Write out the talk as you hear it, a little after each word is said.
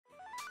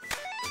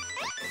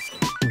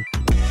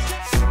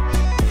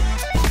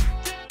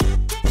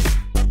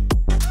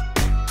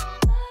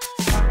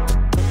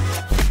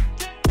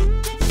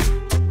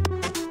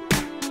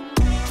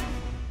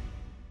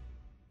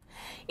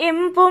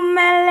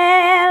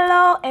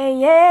Impumelelo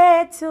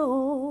eyethu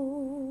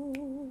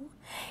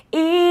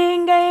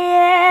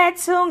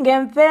ingeyethu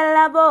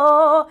ngempela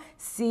bo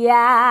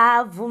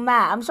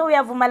siyavuma. I'm sure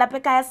uyavuma lapha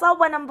ekhaya.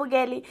 Sawubona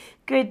mbukeli.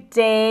 Good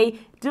day.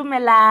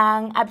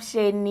 Dumelang,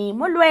 Absheni,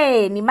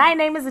 Molweni. My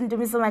name is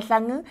Ndumiso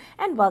Mahlangu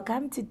and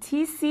welcome to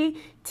TC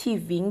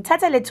TV.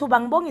 Ngithatha lethuba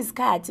ngibonga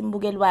isikhathi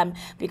mbukeli wami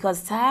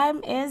because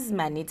time is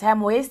money.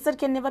 Time wasted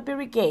can never be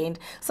regained.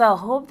 So I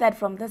hope that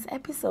from this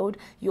episode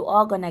you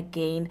are gonna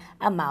gain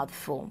a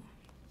mouthful.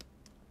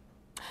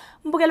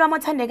 Mbukeli wami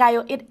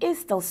othandekayo, it is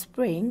still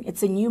spring.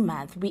 It's a new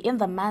month. We're in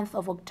the month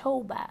of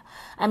October.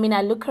 I mean,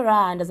 I look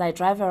around as I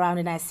drive around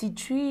and I see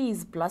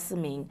trees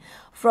blossoming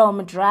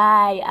from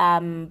dry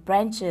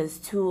branches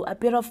to a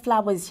bit of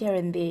flowers here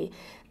and there.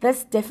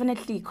 This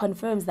definitely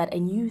confirms that a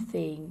new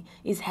thing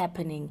is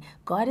happening.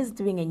 God is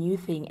doing a new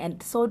thing,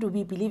 and so do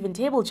we believe in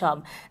Table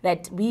Charm,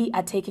 that we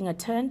are taking a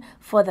turn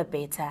for the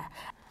better.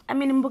 I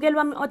mean, mbukeli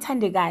wami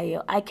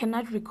othandekayo, I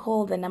cannot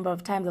recall the number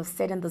of times I've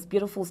sat in this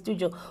beautiful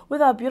studio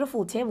with our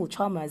beautiful table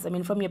charmers. I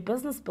mean, from your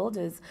business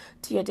builders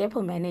to your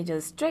depot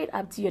managers, straight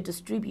up to your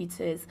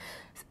distributors.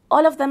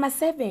 All of them are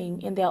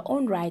serving in their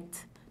own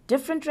right.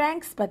 Different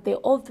ranks, but they're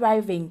all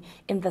thriving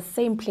in the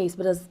same place,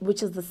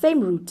 which is the same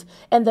route.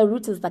 And the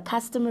route is the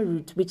customer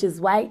route, which is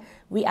why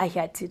we are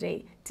here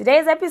today.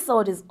 Today's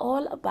episode is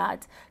all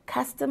about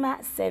customer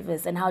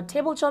service and how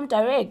Table Charm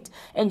Direct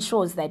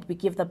ensures that we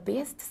give the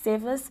best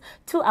service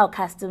to our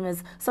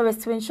customers so as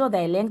to ensure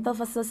their length of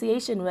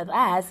association with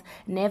us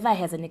never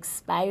has an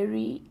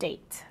expiry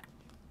date.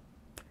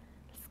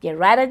 Let's get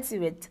right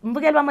into it.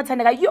 Mbukeli wami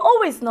othandekayo, you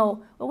always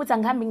know ukuthi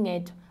angihambi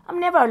ngedwa. I'm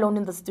never alone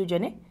in the studio,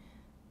 ne?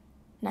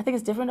 Nothing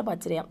is different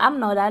about today. I'm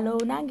not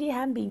alone.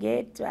 Ngihambi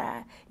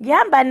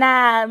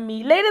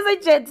nami. Ladies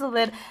and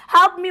gentlemen,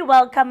 help me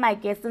welcome my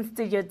guest in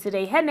studio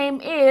today. Her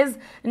name is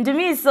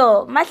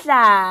Ndumiso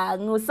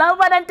Mahlangu.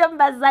 Sawubona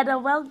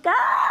ntombazana, welcome.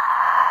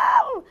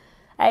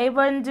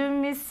 Hayibo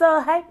Ndumiso,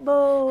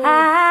 hayibo.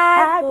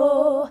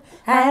 Hayibo.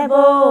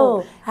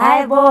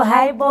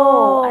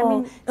 I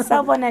mean,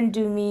 sawubona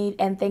Ndumi,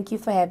 and thank you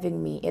for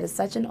having me. It is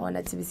such an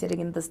honor to be sitting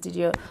in the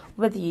studio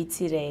with you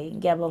today.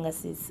 Ngiyabonga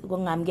sis.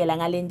 Ukungamkela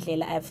ngale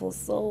ndlela. I feel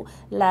so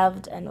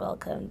loved and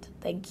welcomed.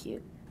 Thank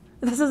you.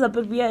 This is a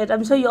bit weird.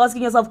 I'm sure you're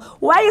asking yourself,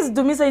 why is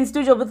Ndumiso in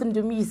studio with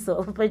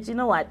Ndumiso? But you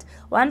know what?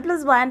 1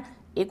 + 1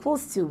 =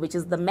 2, which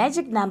is the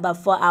magic number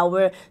for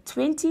our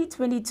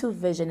 2022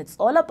 vision. It's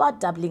all about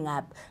doubling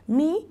up.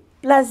 Me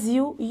plus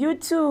you, you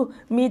too,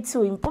 me too.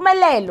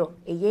 Impumelelo,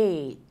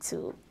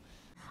 too.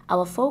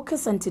 Our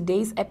focus on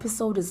today's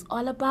episode is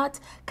all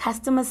about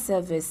customer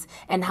service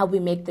and how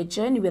we make the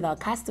journey with our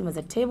customers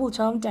at Table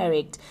Charm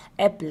Direct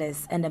a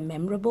bliss and a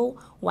memorable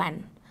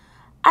one.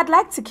 I'd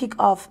like to kick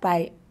off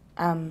by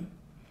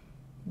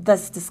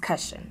this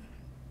discussion.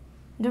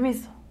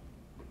 Ndumiso,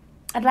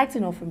 I'd like to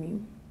know from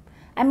you.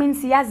 I mean,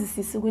 siyazi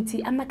sisi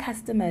ukuthi ama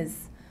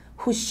customers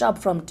who shop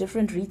from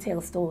different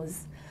retail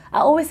stores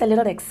are always a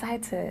little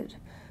excited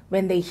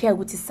when they hear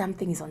ukuthi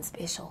something is on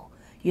special.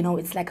 You know,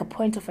 it's like a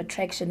point of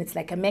attraction. It's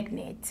like a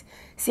magnet.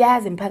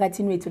 Siyazi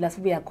emphakathini wethu la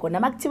sibuya khona.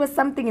 Makuthiwe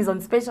something is on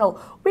special,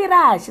 we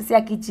rush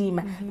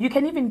siyagijima. You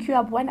can even queue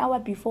up 1 hour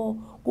before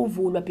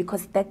kuvulwa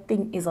because that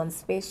thing is on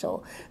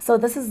special. So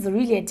this is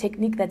really a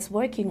technique that's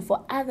working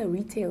for other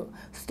retail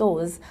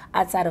stores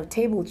outside of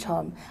Table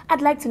Charm.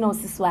 I'd like to know,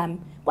 Siswam,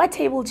 what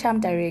Table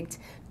Charm Direct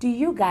do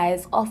you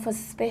guys offer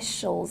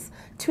specials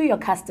to your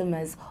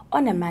customers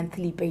on a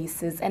monthly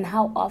basis, and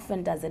how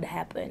often does it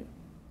happen?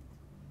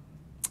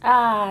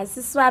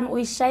 Siswam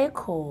uyishaye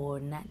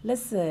khona.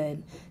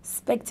 Listen,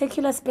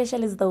 spectacular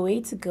special is the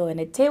way to go, and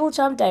at Table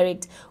Charm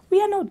Direct,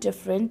 we are no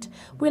different.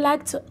 We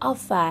like to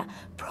offer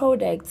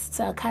products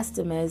to our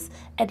customers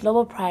at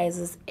lower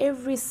prices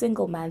every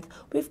single month.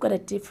 We've got a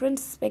different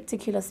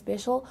spectacular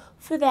special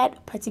for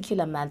that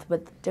particular month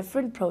with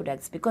different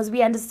products because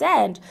we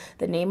understand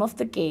the name of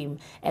the game,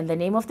 and the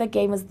name of the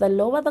game is the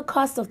lower the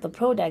cost of the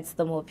products,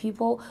 the more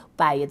people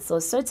buy it. So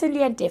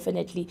certainly and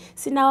definitely,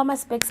 see now my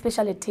spec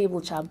special at Table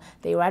Charm,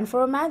 they run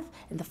for a month,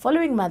 and the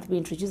following month we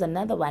introduce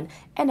another one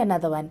and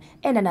another one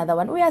and another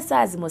one.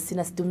 Uyasazi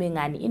mosina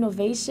sidumengani.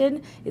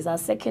 Innovation is our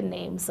second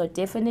name, so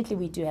definitely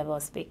we do have our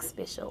spec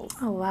specials.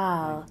 Oh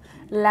wow,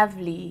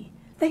 lovely.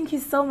 Thank you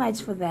so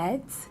much for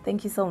that.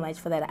 Thank you so much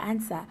for that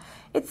answer.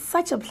 It's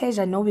such a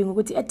pleasure knowing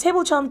ukuthi at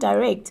Table Charm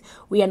Direct,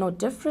 we are no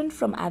different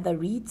from other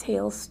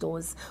retail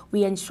stores.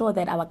 We ensure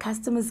that our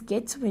customers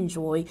get to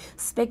enjoy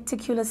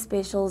spectacular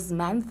specials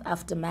month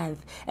after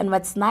month. And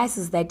what's nice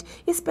is that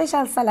a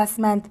special last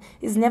month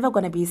is never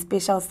going to be a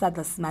special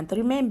this month.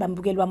 Remember,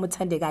 mbukeli wami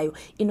othandekayo,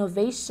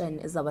 innovation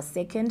is our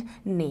second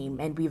name,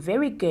 and we're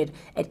very good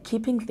at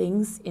keeping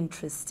things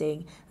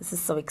interesting. This is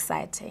so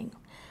exciting.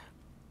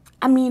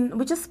 I mean,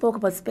 we just spoke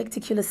about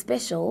spectacular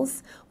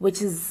specials,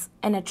 which is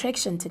an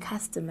attraction to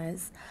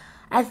customers.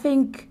 I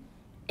think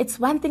It's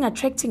one thing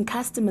attracting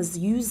customers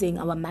using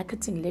our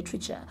marketing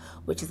literature,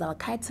 which is our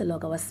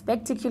catalog, our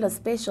spectacular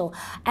special.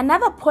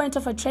 Another point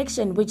of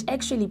attraction, which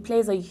actually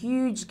plays a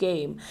huge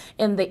game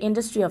in the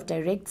industry of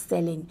direct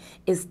selling,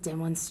 is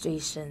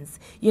demonstrations.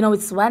 You know,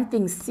 it's one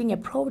thing seeing a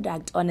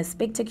product on a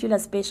spectacular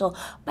special,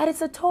 but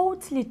it's a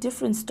totally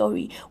different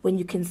story when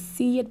you can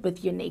see it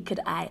with your naked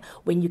eye,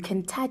 when you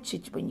can touch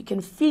it, when you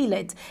can feel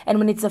it, and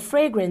when it's a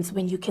fragrance,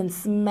 when you can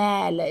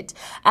smell it.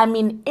 I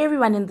mean,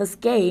 everyone in this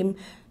game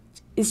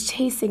is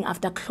chasing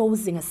after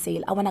closing a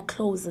sale. I want to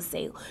close a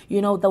sale. You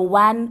know, the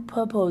one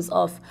purpose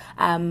of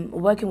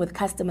working with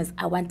customers,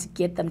 I want to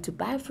get them to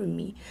buy from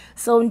me.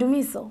 So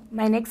Ndumiso,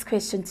 my next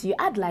question to you,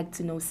 I'd like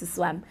to know,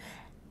 Siswam,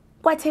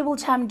 Kwa Table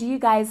Charm, do you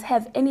guys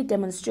have any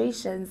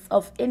demonstrations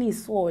of any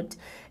sort?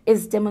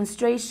 Is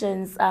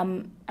demonstrations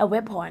a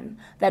weapon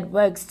that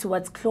works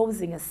towards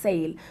closing a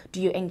sale?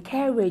 Do you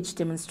encourage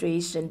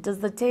demonstration? Does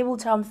the Table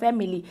Charm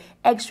family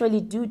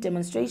actually do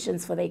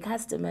demonstrations for their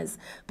customers?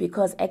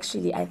 Because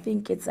actually, I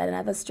think it's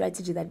another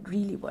strategy that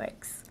really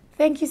works.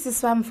 Thank you,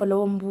 Siswami, for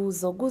lowo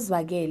mbuzo.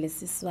 Kuzwakele,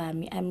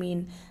 Siswami. I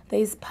mean, there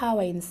is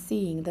power in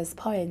seeing, there's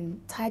power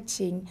in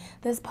touching,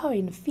 there's power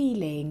in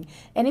feeling,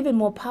 and even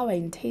more power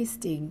in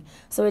tasting.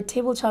 So at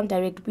Table Charm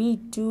Direct, we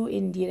do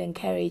indeed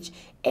encourage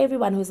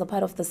everyone who is a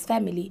part of this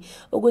family,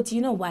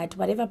 you know what,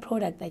 whatever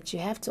product that you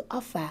have to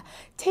offer,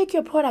 take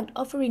your product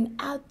offering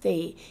out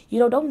there. You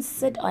know, don't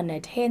sit on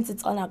it. Hence,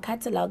 it's on our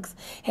catalogs.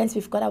 Hence,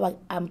 we've got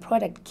our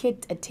product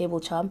kit at Table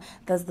Charm.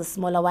 There's the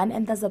smaller one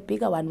and there's a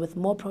bigger one with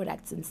more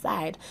products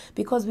inside,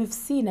 because we've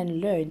seen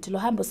and learned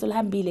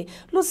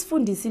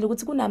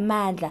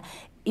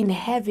in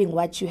having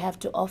what you have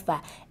to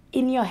offer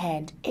in your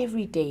hand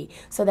every day,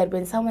 so that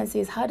when someone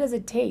says, how does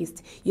it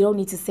taste? You don't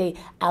need to say,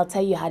 I'll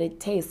tell you how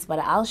it tastes, but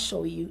I'll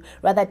show you.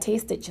 Rather,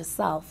 taste it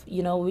yourself,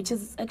 you know, which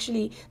is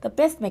actually the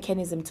best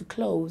mechanism to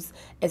close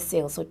a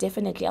sale. So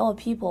definitely our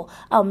people,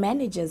 our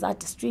managers, our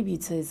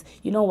distributors,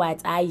 you know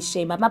what, I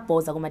shame my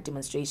boss on my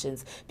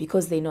demonstrations,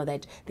 because they know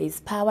that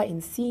there's power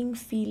in seeing,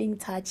 feeling,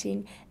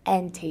 touching,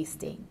 and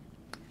tasting.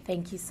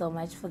 Thank you so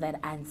much for that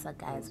answer,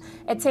 guys.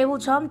 At Table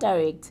Charm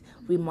Direct,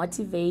 we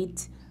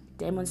motivate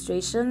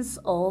demonstrations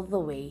all the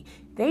way.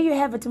 There you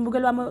have it, you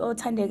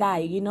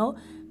know.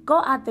 Go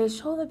out there,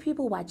 show the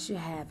people what you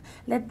have.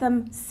 Let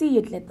them see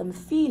it, let them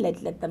feel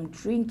it, let them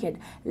drink it.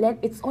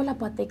 It's all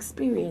about the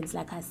experience,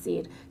 like I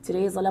said.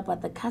 Today is all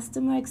about the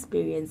customer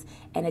experience,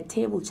 and at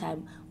Table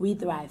Charm, we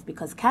thrive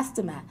because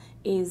customer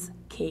is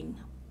king.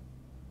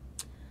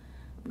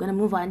 I'm going to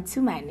move on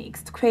to my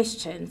next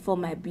question for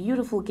my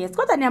beautiful guest.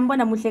 So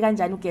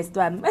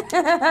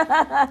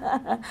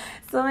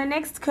my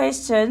next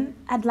question,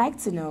 I'd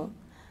like to know,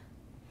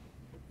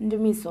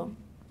 Ndumiso,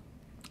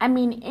 I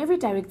mean, every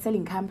direct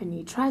selling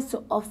company tries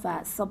to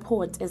offer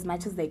support as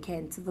much as they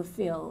can to the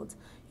field.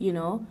 You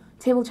know,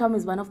 Table Charm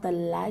is one of the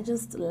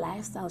largest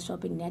lifestyle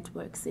shopping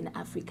networks in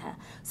Africa.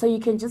 So you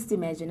can just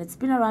imagine, it's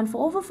been around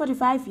for over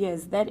 45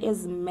 years. That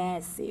is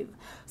massive.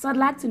 So I'd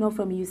like to know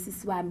from you,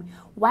 Siswami,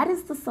 what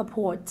is the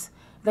support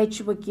that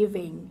you were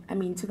giving, I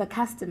mean, to the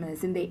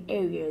customers in their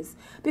areas?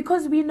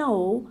 Because we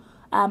know,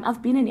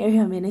 I've been an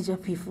area manager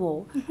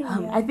before.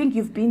 I think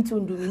you've been to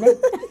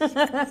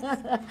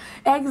Ndumiso.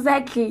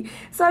 Exactly.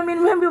 So, I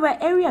mean, when we were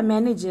area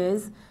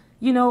managers,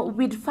 you know,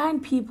 we'd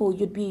find people,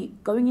 you'd be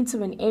going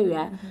into an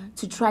area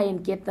to try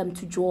and get them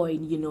to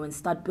join, you know, and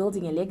start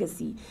building a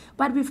legacy.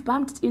 But we've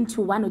bumped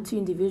into one or two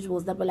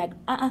individuals that were like,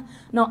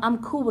 no,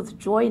 I'm cool with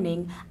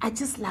joining. I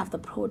just love the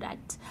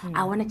product.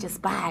 I want to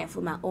just buy for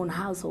my own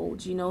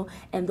household, you know,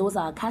 and those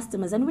are our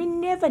customers. And we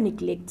never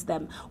neglect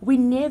them. We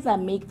never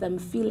make them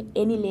feel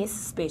any less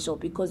special,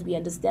 because we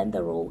understand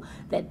the role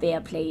that they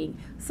are playing.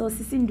 So,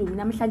 Sisindumi,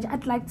 namhlanje,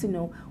 I'd like to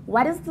know,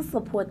 what is the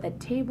support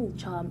that Table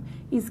Charm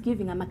is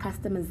giving our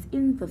customers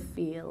in the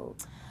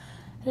field?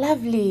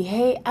 Lovely.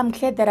 Hey, I'm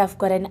glad that I've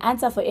got an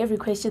answer for every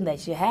question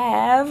that you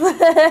have.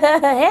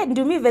 Hey,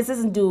 Ndumi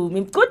versus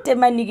Ndumi.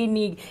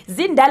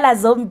 Zindala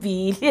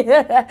zombie.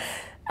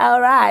 All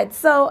right.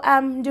 So,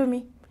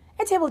 Ndumi,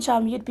 at Table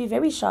Charm, you'd be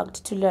very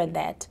shocked to learn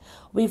that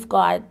we've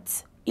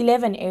got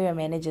 11 area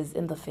managers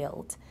in the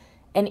field.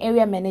 An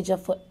area manager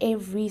for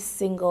every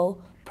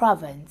single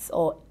province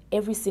or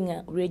every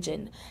single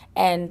region.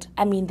 And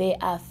I mean, they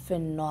are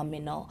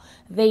phenomenal.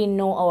 They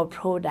know our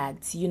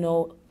products, you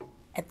know,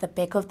 at the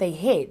back of their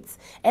heads.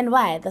 And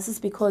why? This is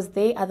because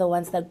they are the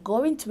ones that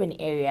go into an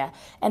area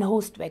and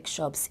host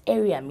workshops,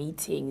 area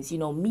meetings, you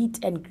know,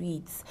 meet and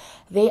greets.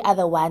 They are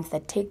the ones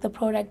that take the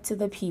product to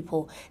the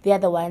people. They are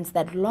the ones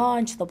that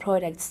launch the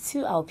products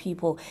to our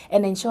people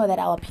and ensure that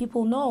our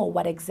people know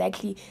what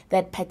exactly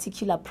that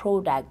particular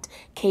product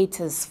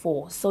caters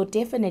for. So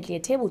definitely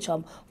at Table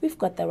Charm, we've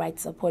got the right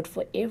support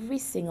for every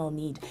single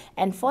need.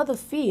 And for the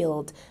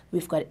field,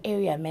 we've got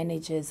area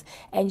managers.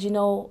 And, you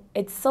know,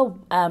 it's so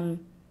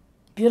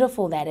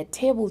beautiful that at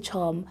Table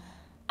Charm,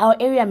 our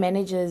area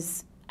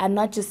managers are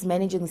not just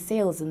managing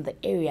sales in the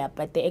area,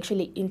 but they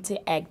actually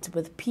interact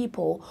with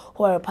people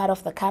who are a part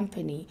of the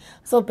company.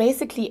 So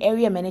basically,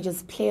 area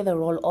managers play the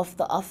role of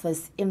the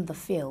office in the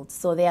field.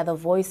 So they are the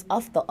voice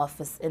of the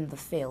office in the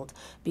field,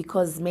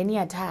 because many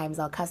a times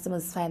our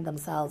customers find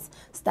themselves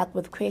stuck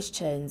with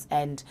questions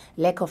and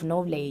lack of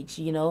knowledge,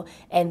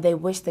 and they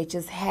wish they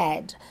just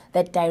had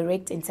that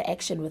direct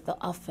interaction with the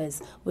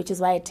office, which is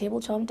why at Table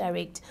Charm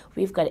Direct,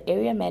 we've got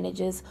area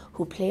managers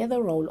who play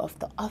the role of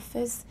the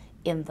office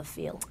in the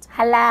field.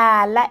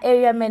 Halala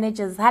area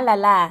managers,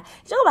 halala.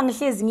 Njengoba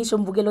ngihlezi ngisho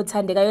mbukelo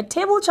othandekayo,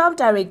 Table Charm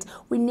Direct,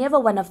 we never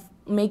want to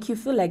make you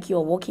feel like you're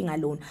walking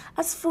alone.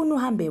 Asifuna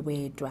uhambe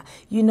wedwa.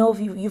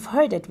 You've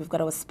heard it. We've got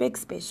our spec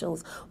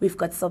specials, we've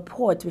got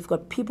support, we've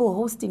got people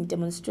hosting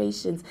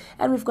demonstrations,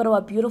 and we've got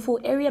our beautiful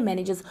area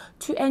managers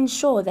to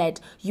ensure that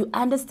you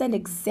understand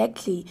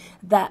exactly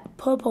the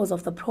purpose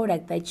of the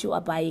product that you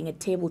are buying at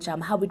Table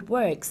Charm, how it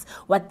works,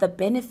 what the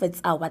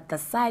benefits are, what the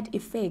side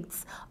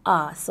effects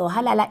are. So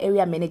halala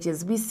area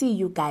managers, we see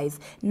you guys.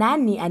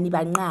 Nani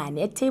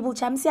anibancane at Table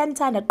Charm,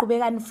 siyanithanda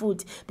qhubekani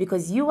futhi,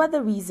 because you are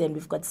the reason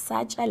we've got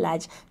such a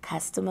large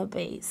customer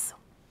base.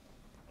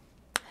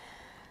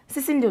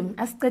 Sisindum,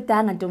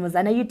 asiqedanga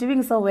ntombazana, you're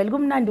doing so well.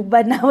 Kumnandi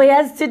ukuba nawe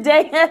yazi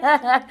today.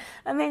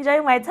 I'm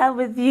enjoying my time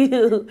with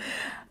you.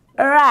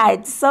 All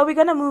right, so we're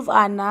gonna move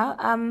on now.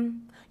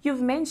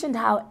 You've mentioned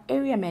how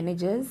area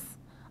managers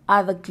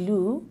are the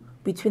glue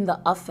between the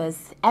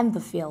office and the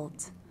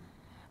field.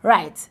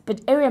 Right,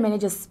 but area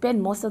managers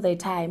spend most of their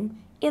time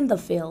in the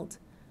field,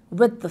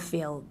 with the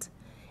field.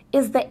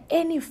 Is there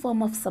any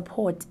form of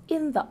support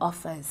in the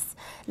office?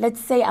 Let's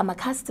say I'm a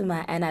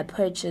customer and I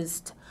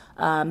purchased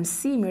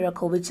Sea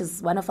Miracle, which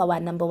is one of our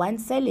 #1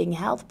 selling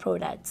health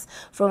products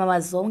from our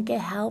Zonke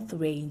Health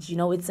range.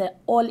 It's an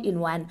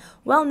all-in-one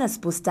wellness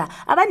booster.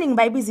 Abaningi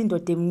bayibiza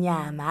indoda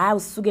emnyama, hayi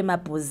usuke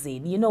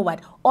emabhozini. You know what?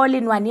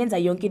 All-in-one yenza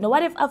yonke.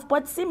 What if I've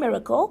bought Sea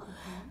Miracle?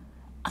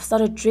 I've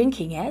started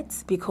drinking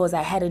it because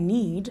I had a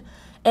need,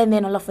 and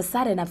then all of a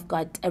sudden I've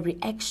got a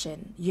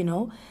reaction,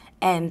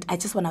 and I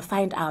just want to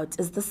find out,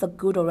 is this a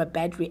good or a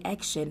bad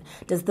reaction?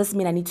 Does this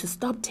mean I need to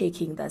stop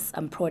taking this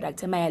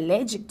product? Am I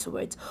allergic to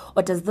it?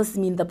 Or does this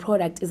mean the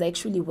product is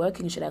actually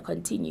working? Should I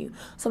continue?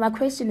 So my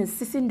question is,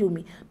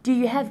 Sisindumi, do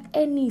you have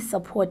any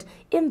support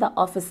in the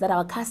office that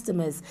our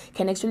customers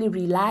can actually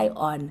rely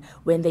on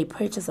when they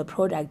purchase a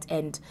product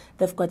and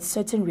they've got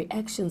certain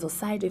reactions or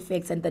side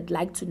effects and they'd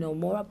like to know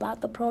more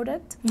about the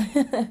product?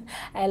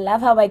 I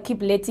love how I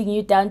keep letting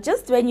you down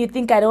just when you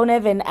think I don't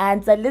have an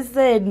answer.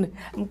 Listen,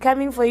 I'm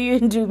coming for you.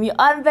 Ndumi.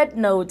 On that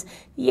note,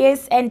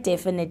 yes, and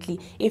definitely,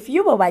 if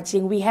you were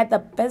watching, we had the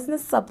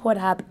Business Support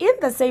Hub in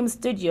the same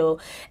studio,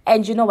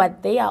 and you know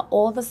what? They are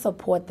all the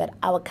support that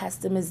our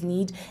customers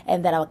need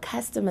and that our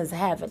customers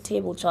have at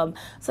Table Charm.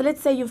 So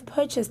let's say you've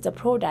purchased a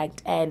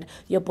product and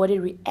your body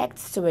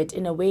reacts to it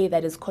in a way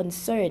that is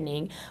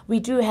concerning.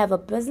 We do have a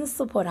Business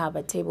Support Hub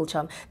at Table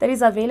Charm that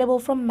is available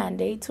from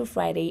Monday to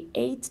Friday,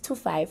 8 to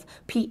 5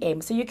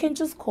 p.m. So you can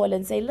just call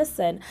and say,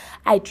 listen,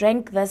 I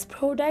drank this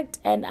product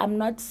and I'm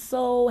not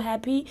so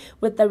happy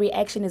with the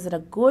reaction. Is it a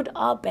good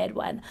or bad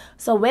one?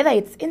 So whether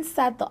it's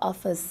inside the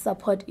office,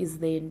 support is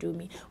there,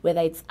 Ndumi.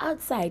 Whether it's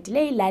outside,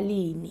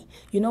 Leilalini.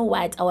 You know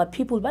what? Our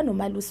people,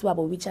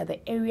 which are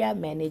the area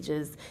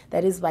managers,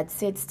 that is what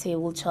sets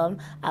Table Charm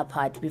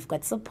apart. We've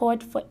got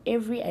support for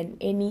every and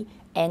any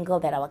angle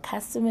that our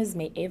customers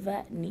may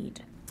ever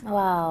need.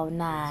 Wow,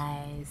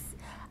 nice.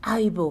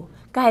 Aibo.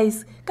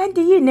 Guys, can't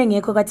you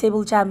ngekho ka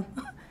Table Charm?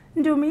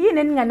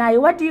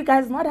 Ndumi, what do you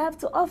guys not have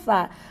to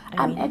offer?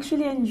 I'm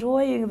actually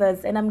enjoying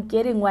this, and I'm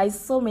getting why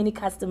so many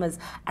customers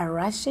are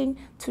rushing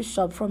to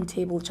shop from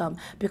Table Charm,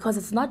 because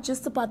it's not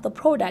just about the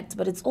product,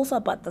 but it's also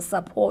about the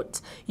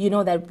support,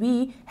 that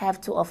we have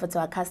to offer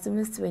to our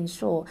customers to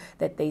ensure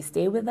that they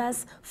stay with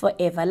us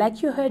forever.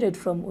 Like you heard it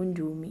from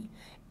Undumi.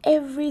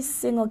 Every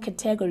single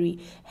category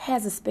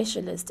has a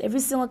specialist.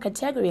 Every single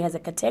category has a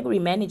category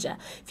manager.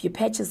 If you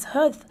purchase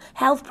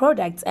health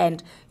products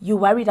and you're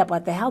worried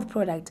about the health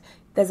product,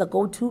 there's a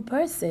go-to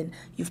person.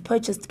 You've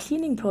purchased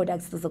cleaning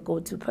products, there's a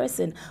go-to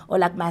person. Or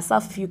like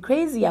myself, if you're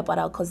crazy about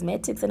our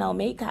cosmetics and our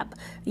makeup,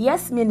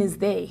 Yasmin is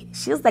there.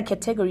 She's the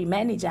category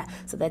manager.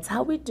 So that's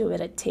how we do it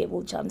at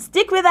Table Charm.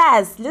 Stick with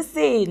us.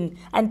 Listen,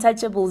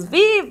 Untouchables,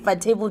 viva!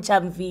 Table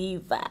Charm,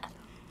 viva!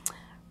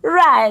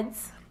 Right.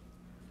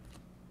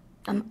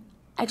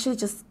 Actually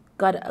just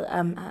got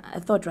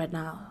a thought right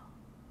now.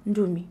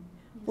 Ndumi,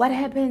 what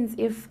happens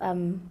if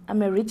I'm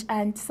a rich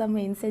aunt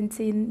somewhere in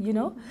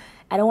Sentin,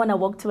 I don't want to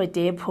walk to a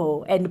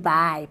depot and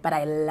buy, but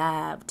I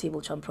love Table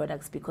Charm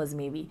products because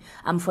maybe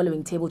I'm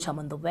following Table Charm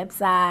on the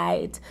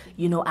website.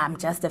 I'm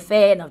just a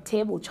fan of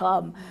Table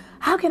Charm.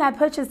 How can I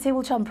purchase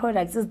Table Charm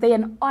products? Is there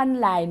an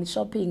online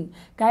shopping?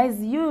 Guys,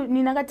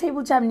 Ninaga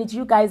Table Charm,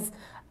 you guys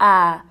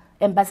are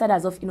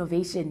ambassadors of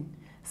innovation.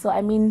 So,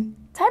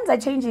 times are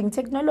changing,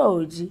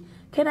 technology.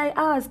 Can I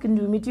ask,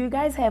 Ndumi, do you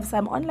guys have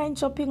some online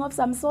shopping of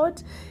some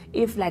sort?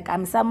 If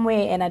I'm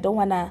somewhere and I don't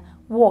want to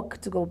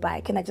walk to go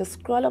buy? Can I just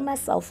scroll on my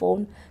cell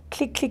phone,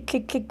 click, click,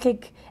 click, click,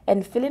 click,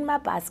 and fill in my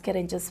basket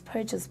and just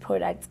purchase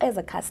products as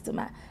a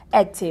customer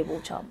at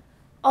Table Charm?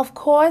 Of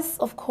course,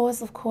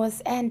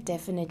 and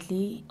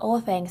definitely, all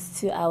thanks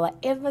to our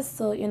ever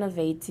so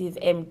innovative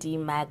MD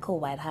Michael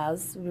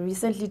Whitehouse. We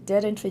recently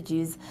did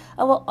introduce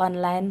our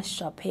online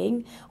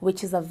shopping,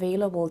 which is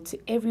available to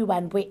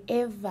everyone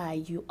wherever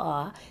you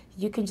are.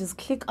 You can just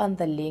click on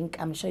the link.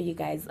 I'm sure you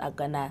guys are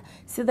gonna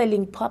see the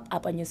link pop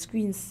up on your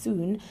screen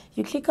soon.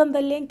 You click on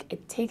the link,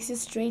 it takes you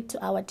straight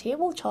to our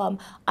Table Charm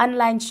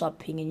online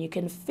shopping, and you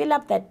can fill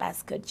up that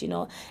basket,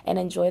 and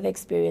enjoy the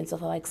experience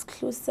of our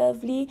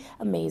exclusively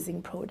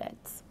amazing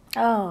products.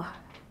 Oh,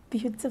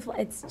 beautiful.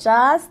 It's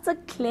just a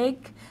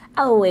click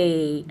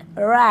away.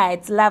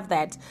 Right, love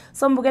that.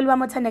 So mbukeli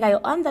wami,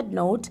 on that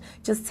note,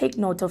 just take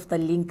note of the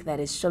link that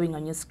is showing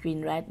on your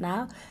screen right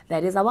now.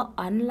 That is our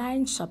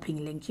online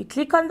shopping link. You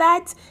click on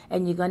that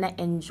and you're gonna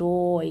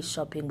enjoy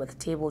shopping with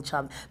Table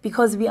Charm,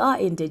 because we are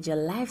indeed your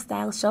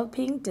lifestyle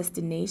shopping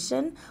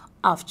destination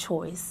of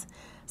choice.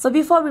 So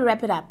before we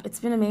wrap it up, it's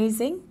been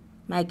amazing.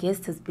 My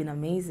guest has been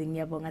amazing,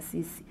 Yabonga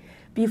Sisi.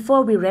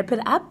 Before we wrap it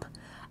up,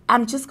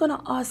 I'm just going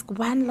to ask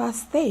one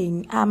last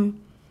thing.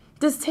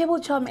 Does Table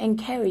Charm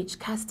encourage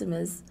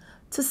customers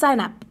to sign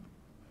up?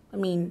 I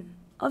mean,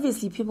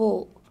 obviously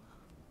people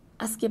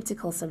are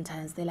skeptical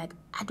sometimes. They're like,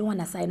 I don't want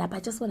to sign up, I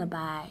just want to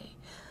buy.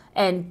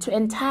 And to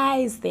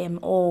entice them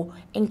or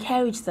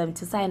encourage them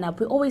to sign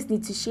up, we always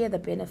need to share the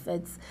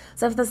benefits.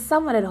 So if there's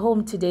someone at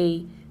home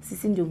today,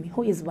 Sisindumi,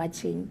 who is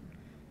watching,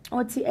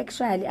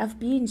 actually, I've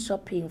been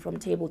shopping from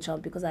Table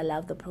Charm because I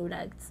love the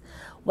products.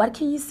 What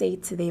can you say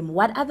to them?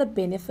 What are the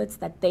benefits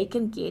that they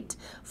can get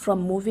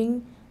from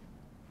moving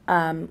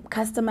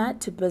customer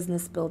to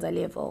business builder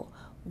level?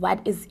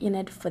 What is in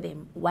it for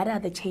them? What are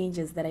the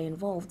changes that are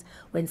involved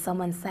when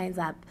someone signs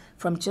up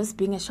from just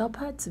being a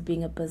shopper to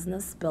being a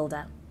business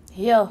builder?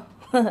 Yo,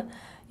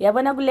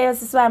 yabona kuleyo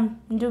siswami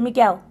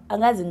Ndumiso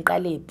angazi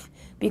ngiqalephi,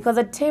 because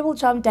at Table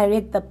Charm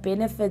Direct the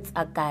benefits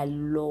are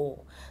galore.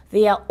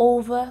 They are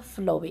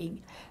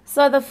overflowing.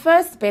 So the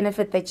first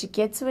benefit that you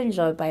get to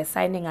enjoy by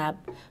signing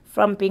up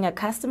from being a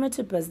customer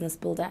to business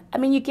builder, I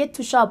mean, you get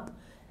to shop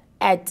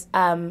at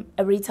a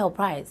retail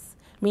price,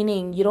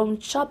 meaning you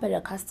don't shop at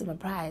a customer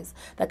price.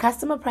 The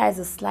customer price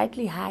is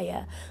slightly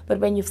higher, but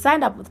when you've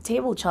signed up with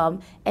Table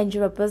Charm and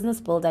you're a business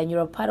builder and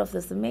you're a part of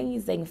this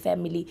amazing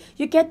family,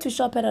 you get to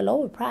shop at a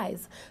lower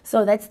price.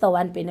 So that's the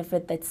one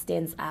benefit that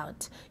stands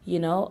out,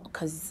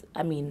 because,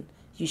 I mean,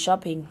 you're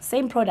shopping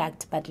same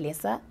product but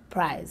lesser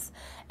price.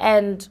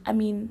 And I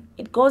mean,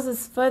 it goes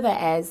as further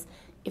as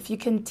if you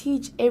can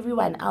teach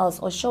everyone else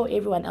or show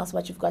everyone else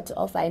what you've got to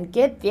offer and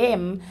get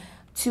them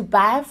to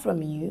buy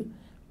from you,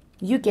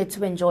 you get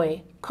to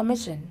enjoy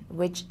commission,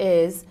 which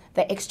is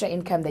the extra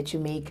income that you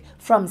make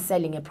from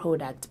selling a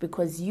product,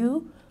 because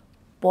you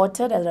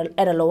bought it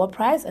at a lower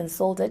price and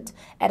sold it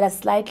at a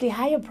slightly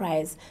higher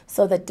price.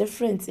 So the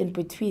difference in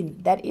between,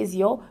 that is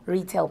your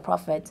retail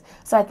profit.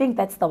 So I think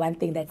that's the one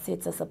thing that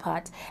sets us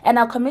apart. And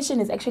our commission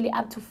is actually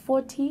up to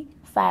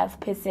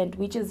 45%,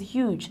 which is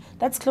huge.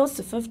 That's close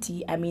to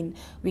 50. I mean,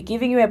 we're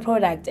giving you a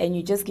product and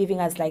you're just giving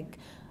us like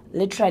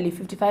literally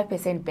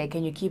 55% back,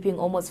 and you're keeping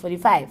almost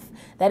 45.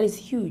 That is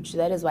huge.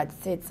 That is what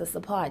sets us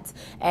apart.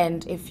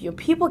 And if your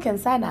people can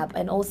sign up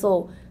and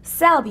also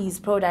sell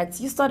these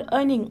products, you start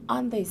earning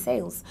on their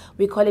sales.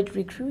 We call it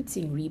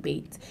recruiting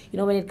rebate.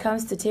 When it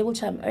comes to Table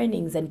Charm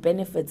earnings and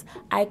benefits,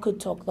 I could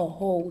talk the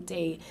whole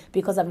day,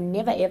 because I've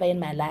never ever in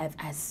my life,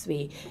 I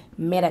swear,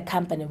 met a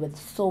company with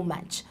so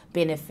much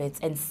benefits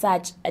and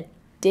such a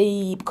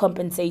deep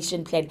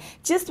compensation plan.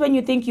 Just when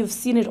you think you've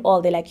seen it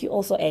all, they're like, you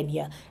also earn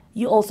here.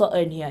 You also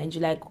earn here, and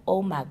you're like,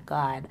 oh my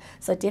God.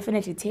 So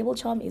definitely Table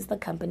Charm is the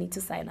company to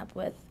sign up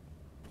with.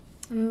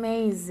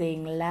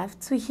 Amazing. Love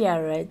to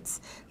hear it.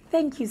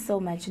 Thank you so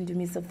much,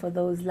 Ndumiso, for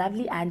those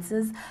lovely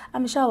answers.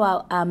 I'm sure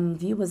our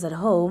viewers at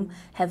home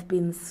have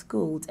been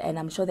schooled, and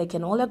I'm sure they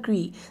can all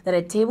agree that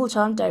at Table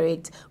Charm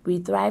Direct, we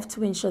thrive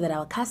to ensure that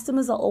our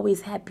customers are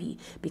always happy,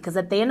 because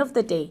at the end of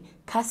the day,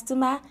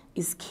 customer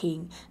is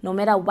king. No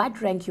matter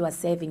what rank you are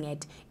serving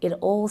at, it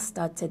all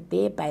started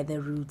there by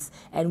the roots,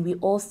 and we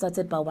all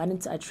started by wanting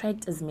to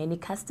attract as many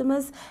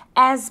customers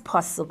as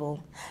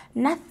possible.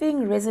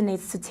 Nothing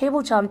resonates to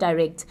Table Charm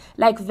Direct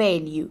like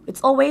value. It's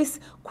always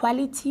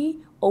quality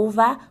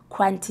over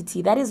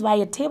quantity. That is why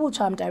at Table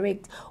Charm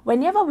Direct,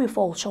 whenever we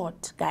fall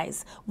short,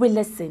 guys, we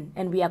listen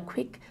and we are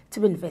quick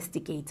to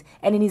investigate.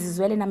 And in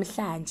Israel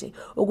namhlanje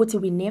ukuthi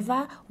we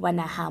never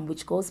wanna harm,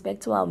 which goes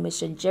back to our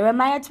mission.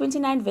 Jeremiah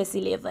 29 verse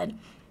 11.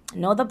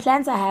 Know the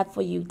plans I have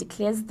for you,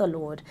 declares the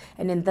Lord.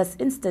 And in this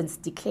instance,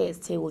 declares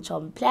Table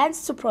Charm,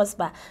 plans to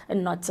prosper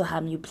and not to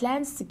harm you,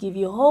 plans to give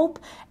you hope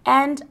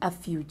and a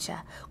future.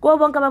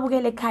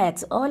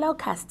 To all our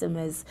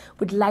customers,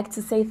 would like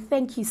to say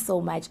thank you so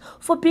much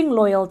for being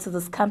loyal to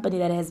this company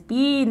that has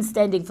been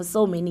standing for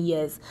so many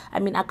years. I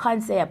mean, I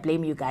can't say I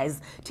blame you guys.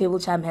 Table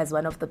Charm has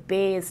one of the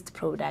best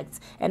products.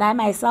 And I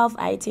myself,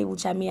 Table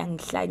Charm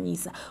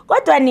yangihlanyisa.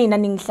 Kodwa nina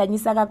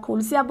ningihlanyisa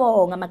kakhulu.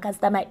 Siyabonga ama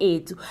customer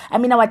ethu. I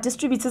mean, our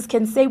distributors directors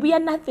can say we are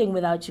nothing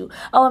without you.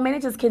 Our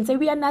managers can say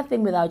we are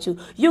nothing without you.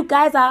 You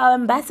guys are our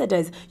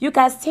ambassadors. You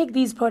guys take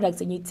these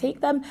products and you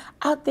take them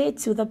out there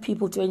to the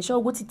people to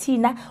ensure ukuthi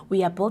Tina,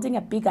 we are building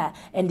a bigger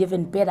and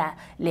even better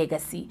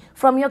legacy.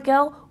 From your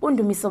girl,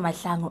 Ndumiso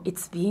Mahlangu,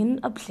 it's been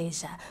a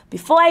pleasure.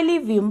 Before I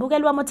leave you,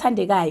 mbukeli wami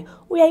othandekayo,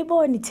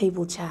 uyayibona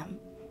i-table charm.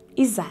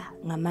 Iza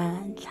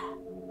ngamandla.